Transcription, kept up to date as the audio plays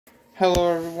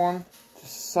Hello everyone, just a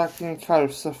second cut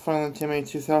of Stuff Finally TMA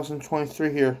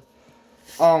 2023 here.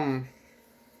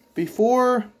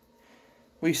 Before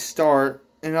we start,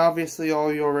 and obviously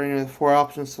all you already know the 4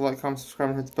 options to like, comment, subscribe,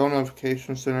 and hit the bell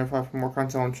notification so you're notified for more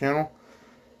content on the channel.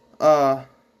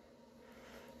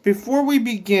 Before we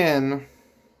begin,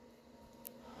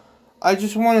 I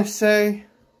just want to say,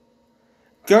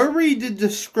 go read the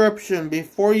description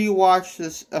before you watch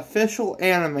this official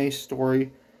anime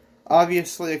story.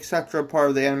 Obviously, etc. part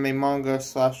of the anime manga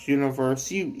 / universe.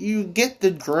 You get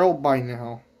the drill by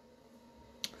now.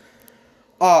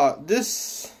 Pause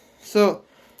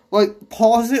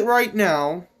it right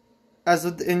now, as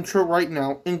of the intro right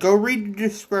now, and go read the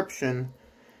description.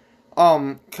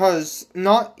 Cause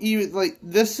not even,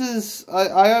 this is,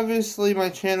 I obviously, my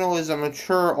channel is a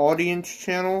mature audience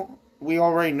channel. We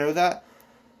already know that.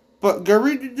 But go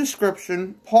read the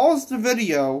description, pause the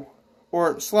video,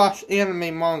 or /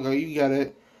 anime manga, you get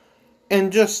it,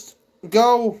 and just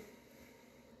go,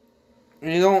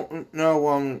 you don't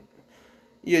know,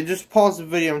 just pause the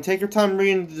video and take your time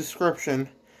reading the description.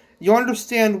 You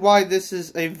understand why this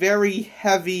is a very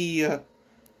heavy,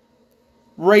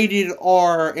 rated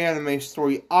R anime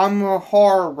story. I'm a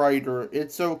horror writer,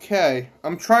 it's okay.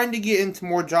 I'm trying to get into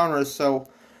more genres, so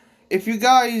if you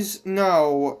guys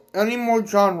know any more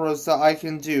genres that I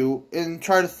can do and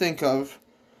try to think of,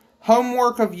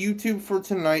 homework of YouTube for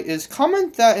tonight is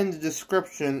comment that in the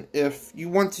description if you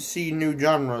want to see new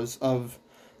genres of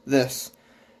this.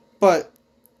 But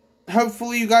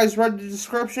hopefully you guys read the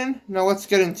description. Now let's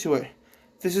get into it.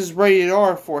 This is rated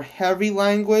R for heavy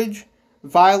language,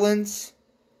 violence,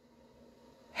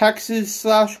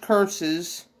 hexes /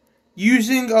 curses,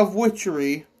 using of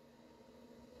witchery,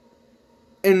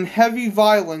 and heavy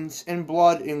violence and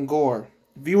blood and gore.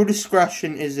 Viewer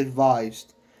discretion is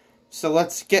advised. So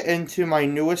let's get into my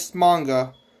newest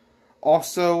manga.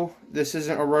 Also, this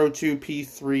isn't a Road to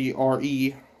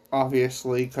P3RE,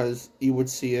 obviously, because you would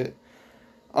see it.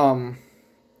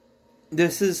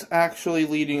 This is actually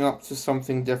leading up to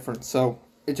something different, so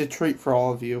it's a treat for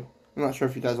all of you. I'm not sure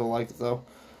if you guys will like it, though.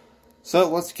 So,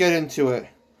 let's get into it.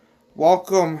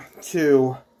 Welcome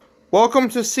to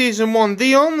Season 1,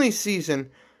 the only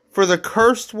season for the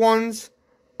Cursed Ones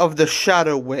of the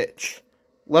Shadow Witch.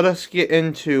 Let us get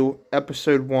into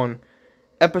Episode 1.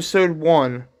 Episode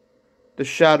 1, The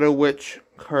Shadow Witch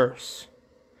Curse.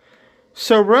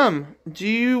 So, Rem, do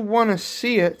you want to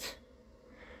see it?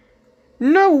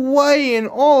 No way in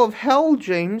all of hell,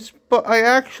 James, but I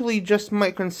actually just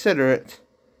might consider it.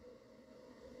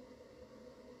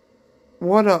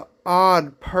 What a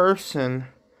odd person.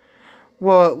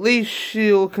 Well, at least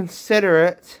she'll consider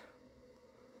it.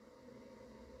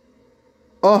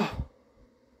 Oh.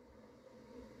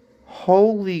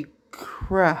 Holy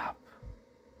crap.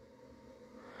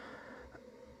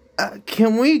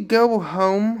 Can we go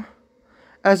home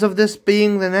as of this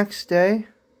being the next day?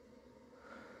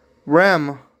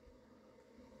 Rem.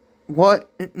 What?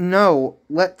 No.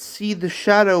 Let's see the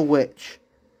Shadow Witch.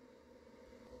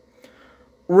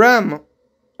 Rem,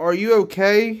 are you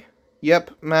okay?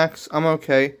 Yep, Max, I'm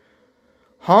okay.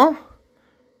 Huh?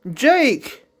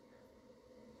 Jake!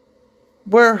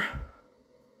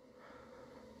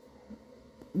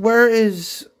 Where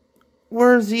is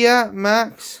he at,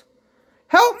 Max?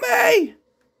 Help me!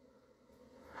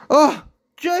 Oh,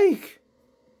 Jake!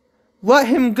 Let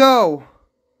him go!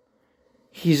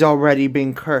 He's already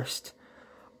been cursed.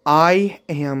 I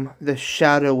am the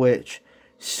Shadow Witch.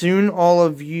 Soon all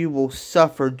of you will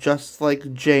suffer just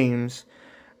like James.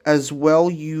 As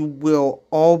well, you will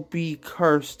all be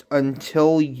cursed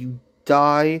until you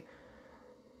die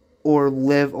or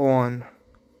live on.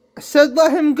 I said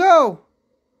let him go!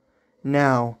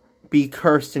 Now, be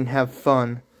cursed and have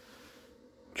fun.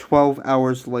 12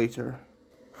 hours later.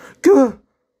 Gah!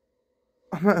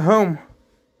 I'm at home.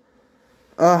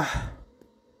 I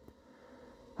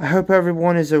hope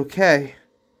everyone is okay.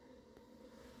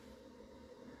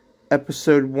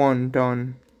 Episode 1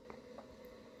 done.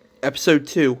 Episode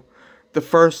 2. The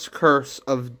First Curse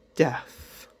of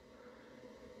Death.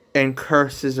 And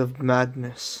Curses of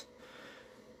Madness.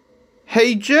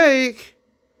 Hey, Jake!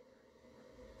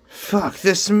 Fuck,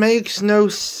 this makes no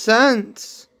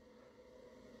sense.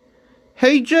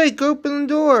 Hey, Jake, open the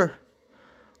door.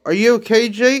 Are you okay,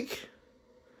 Jake?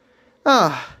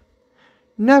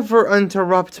 Never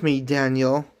interrupt me,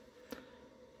 Daniel.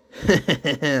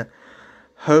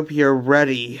 Hope you're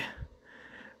ready.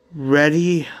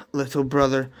 Ready, little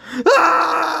brother?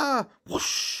 Ah!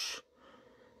 Whoosh!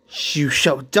 You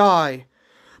shall die.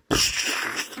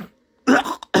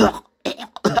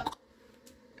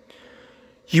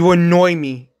 You annoy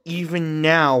me, even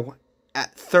now,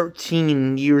 at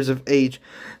 13 years of age.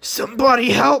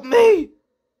 Somebody help me!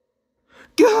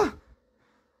 Gah!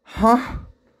 Huh?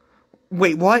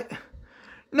 Wait, what?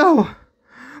 No!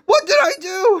 What did I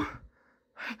do?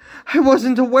 I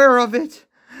wasn't aware of it.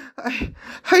 I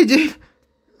did.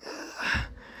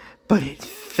 But it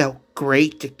felt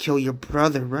great to kill your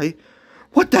brother, right?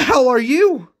 What the hell are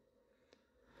you?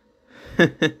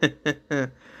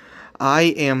 I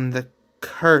am the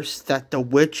curse that the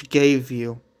witch gave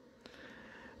you.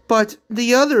 But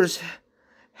the others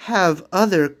have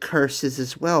other curses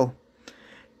as well.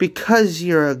 Because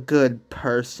you're a good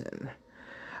person.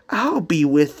 I'll be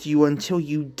with you until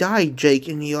you die, Jake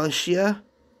and Yoshia.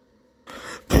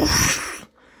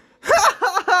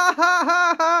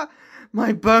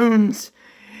 My bones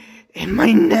and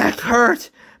my neck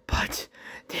hurt, but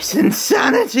this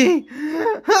insanity.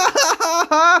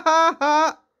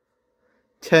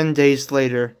 10 days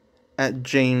later, at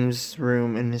James'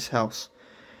 room in his house.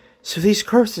 So these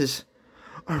curses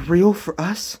are real for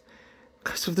us?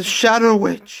 Because of the Shadow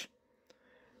Witch.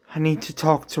 I need to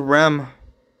talk to Rem.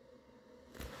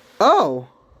 Oh.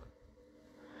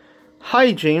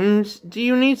 Hi, James. Do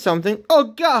you need something?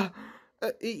 Oh, God.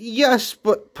 Yes,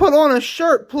 but put on a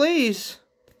shirt, please.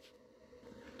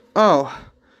 Oh,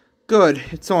 good.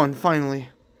 It's on, finally.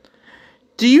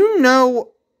 Do you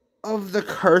know of the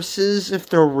curses, if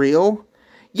they're real?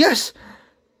 Yes!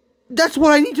 That's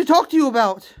what I need to talk to you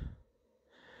about.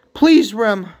 Please,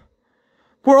 Rem.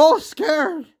 We're all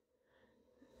scared.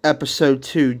 Episode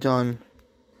 2 done.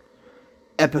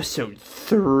 Episode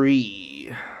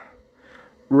 3.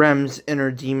 Rem's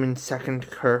inner demon second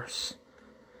curse.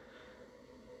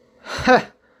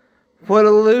 Ha! What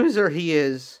a loser he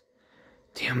is.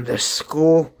 Damn this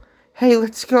school. Hey,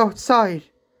 let's go outside.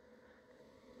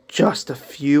 Just a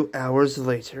few hours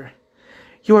later.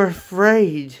 You're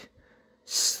afraid,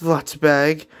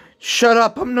 slutbag. Shut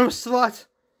up, I'm no slut.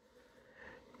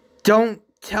 Don't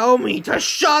tell me to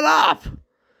shut up.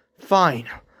 Fine.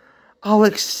 I'll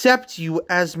accept you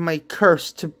as my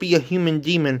curse to be a human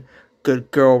demon.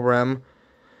 Good girl, Rem.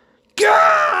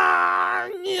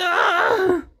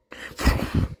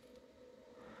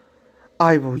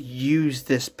 I will use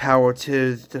this power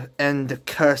to end the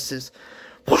curses.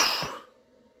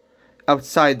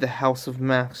 Outside the house of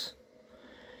Max.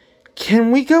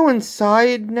 Can we go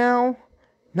inside now?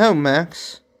 No,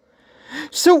 Max.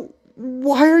 So,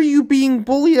 why are you being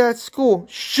bullied at school?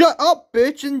 Shut up,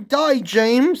 bitch, and die,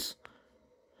 James!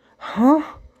 Huh?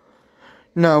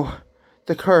 No,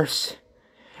 the curse.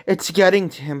 It's getting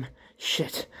to him.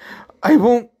 Shit. I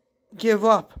won't give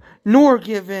up, nor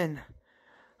give in.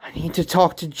 I need to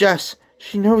talk to Jess.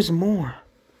 She knows more.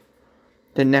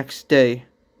 The next day,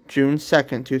 June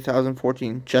 2nd,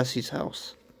 2014, Jesse's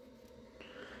house.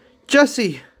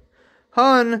 Jesse!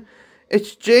 Hon,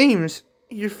 it's James,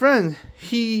 your friend.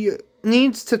 He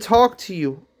needs to talk to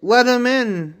you. Let him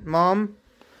in, Mom.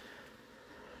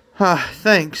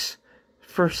 Thanks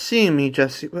for seeing me,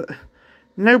 Jesse, but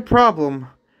no problem.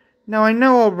 Now I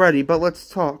know already, but let's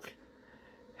talk.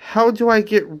 How do I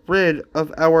get rid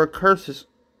of our curses?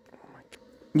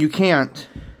 You can't.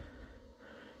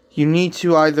 You need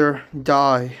to either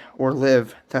die or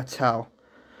live, that's how.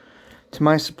 To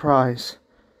my surprise,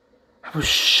 I was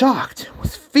shocked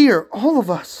with fear, all of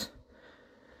us.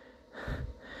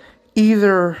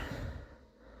 Either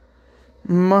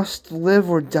must live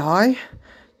or die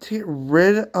to get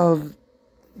rid of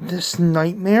this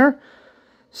nightmare.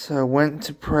 So I went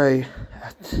to pray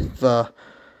at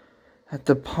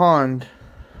the pond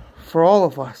for all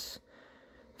of us.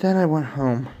 Then I went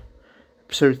home.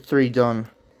 Episode 3 done.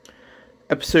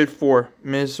 Episode 4,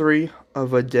 Misery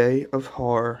of a Day of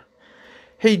Horror.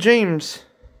 Hey, James.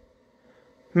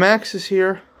 Max is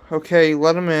here. Okay,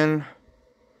 let him in.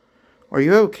 Are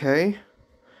you okay?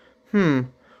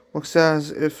 Looks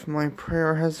as if my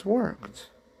prayer has worked.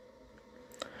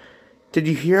 Did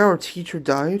you hear our teacher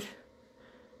died?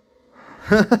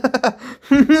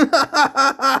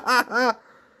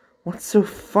 What's so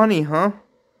funny, huh?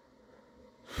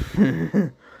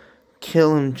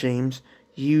 Kill him, James.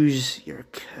 Use your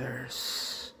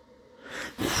curse.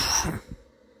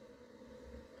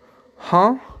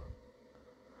 Huh?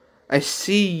 I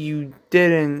see you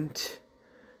didn't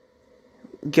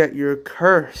get your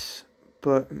curse,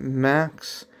 but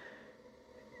Max,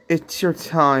 it's your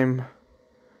time.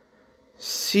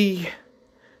 See,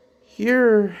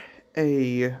 you're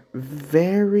a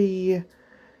very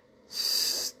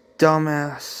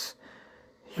dumbass.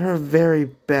 You're a very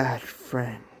bad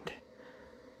friend.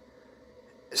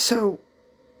 So,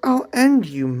 I'll end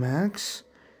you, Max.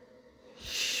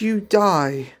 You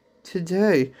die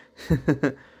today.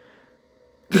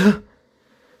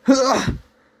 Have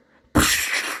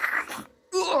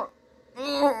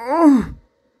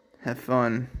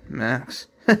fun, Max.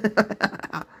 Do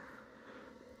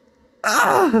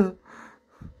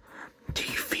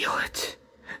you feel it?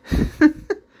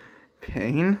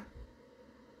 Pain?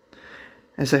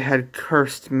 As I had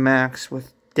cursed Max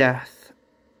with death,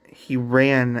 he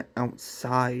ran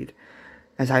outside.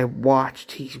 As I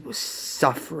watched, he was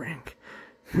suffering.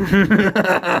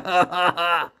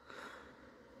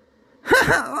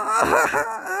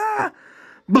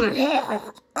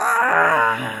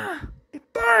 It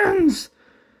burns!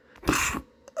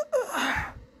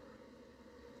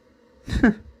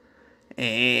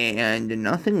 And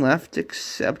nothing left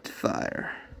except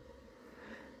fire.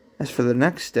 As for the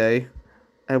next day,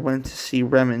 I went to see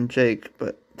Rem and Jake,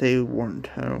 but they weren't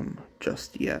home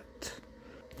just yet.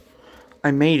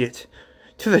 I made it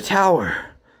to the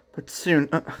tower, but soon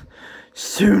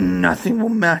nothing will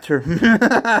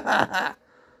matter.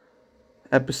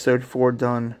 Episode 4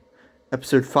 done.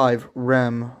 Episode 5,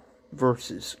 Rem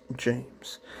versus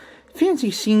James. Fancy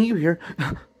seeing you here.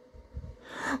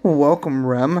 Welcome,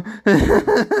 Rem.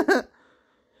 You're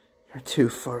too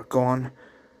far gone.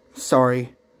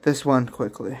 Sorry, this one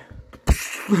quickly.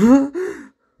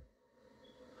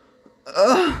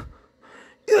 Ow!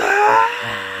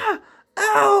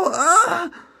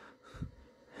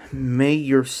 May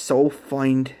your soul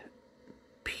find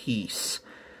peace.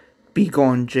 Be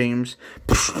gone, James.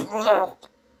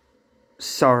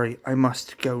 Sorry, I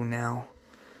must go now.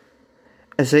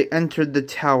 As I entered the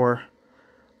tower,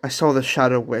 I saw the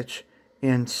Shadow Witch,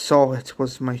 and saw it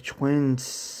was my twin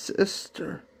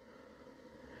sister.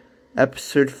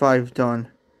 Episode 5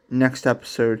 done. Next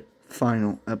episode,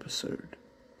 final episode.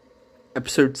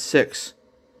 Episode 6,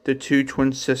 The Two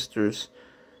Twin Sisters,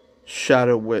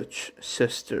 Shadow Witch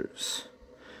Sisters.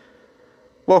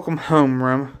 Welcome home,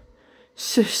 Rem.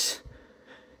 Sis,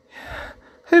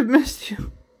 I've missed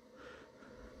you.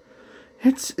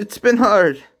 It's been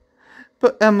hard.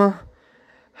 But Emma,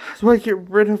 how do I get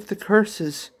rid of the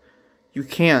curses? You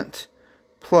can't.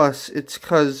 Plus, it's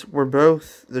 'cause we're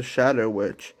both the Shadow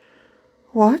Witch.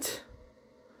 What?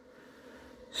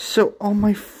 So all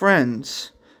my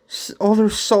friends, all their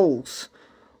souls,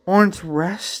 aren't at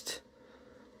rest?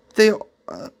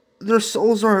 Their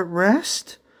souls are at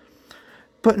rest?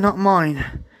 But not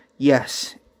mine.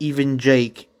 Yes, even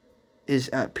Jake is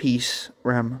at peace,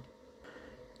 Rem.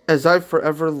 As I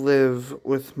forever live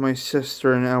with my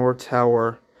sister in our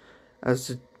tower as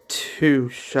the two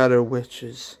Shadow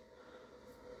Witches.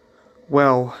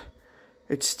 Well,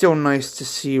 it's still nice to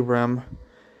see you, Rem.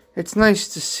 It's nice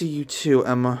to see you too,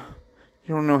 Emma.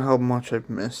 You don't know how much I've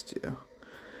missed you.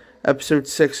 Episode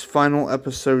 6, final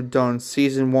episode done.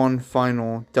 Season 1,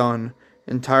 final, done.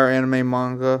 Entire anime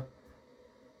manga,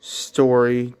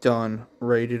 story, done.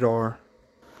 Rated R.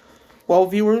 Well,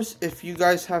 viewers, if you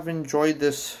guys have enjoyed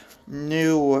this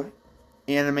new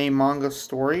anime manga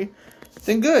story,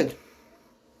 then good.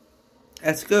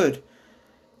 That's good.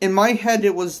 In my head,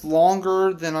 it was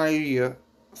longer than I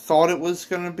thought it was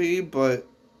going to be, but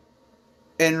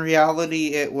in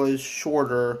reality, it was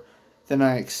shorter than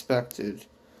I expected.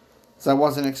 Because I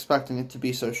wasn't expecting it to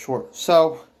be so short.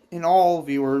 So, in all,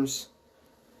 viewers,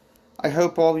 I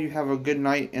hope all of you have a good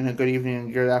night and a good evening and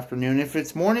a good afternoon. If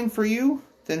it's morning for you,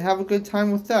 then have a good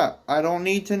time with that. I don't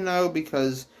need to know,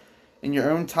 because in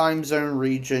your own time zone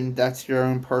region, that's your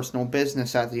own personal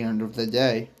business at the end of the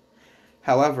day.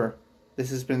 However,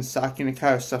 this has been Saki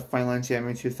Nakayo, Stuff Finance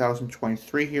Anime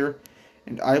 2023 here,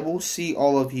 and I will see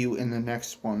all of you in the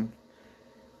next one.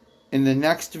 In the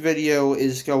next video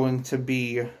is going to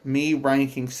be me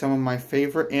ranking some of my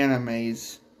favorite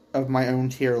animes of my own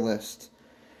tier list.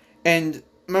 And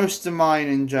most of mine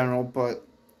in general, but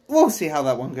we'll see how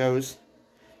that one goes.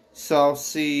 So I'll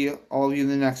see all of you in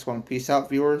the next one. Peace out,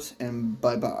 viewers, and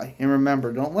bye-bye. And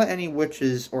remember, don't let any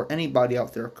witches or anybody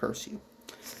out there curse you.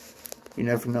 You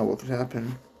never know what could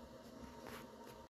happen.